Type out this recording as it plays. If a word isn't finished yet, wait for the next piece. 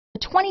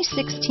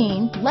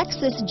2016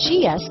 Lexus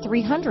GS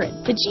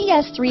 300. The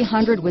GS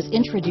 300 was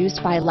introduced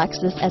by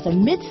Lexus as a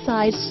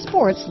mid-size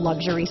sports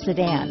luxury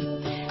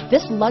sedan.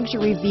 This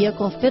luxury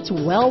vehicle fits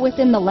well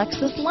within the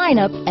Lexus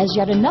lineup as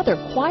yet another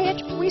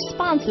quiet,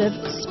 responsive,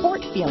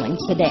 sport-feeling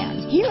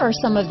sedan. Here are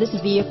some of this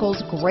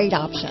vehicle's great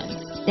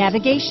options: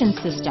 navigation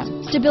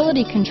system,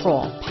 stability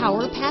control,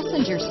 power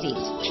passenger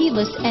seat,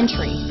 keyless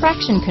entry,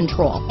 traction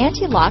control,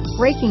 anti-lock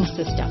braking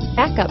system,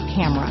 backup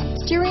camera,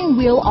 steering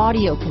wheel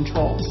audio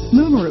controls,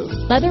 moonroof,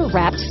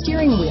 leather-wrapped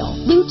steering wheel,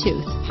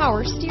 Bluetooth,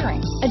 power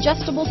steering,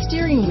 adjustable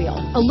steering wheel,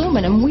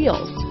 aluminum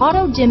wheels,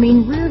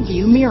 auto-dimming rear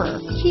view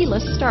mirror,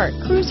 keyless start,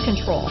 cruise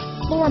control,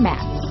 floor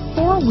mats,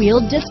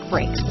 four-wheel disc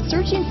brakes.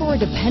 Searching for a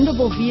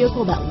dependable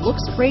vehicle that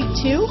looks great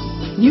too?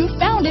 You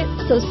found it,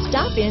 so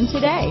stop in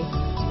today.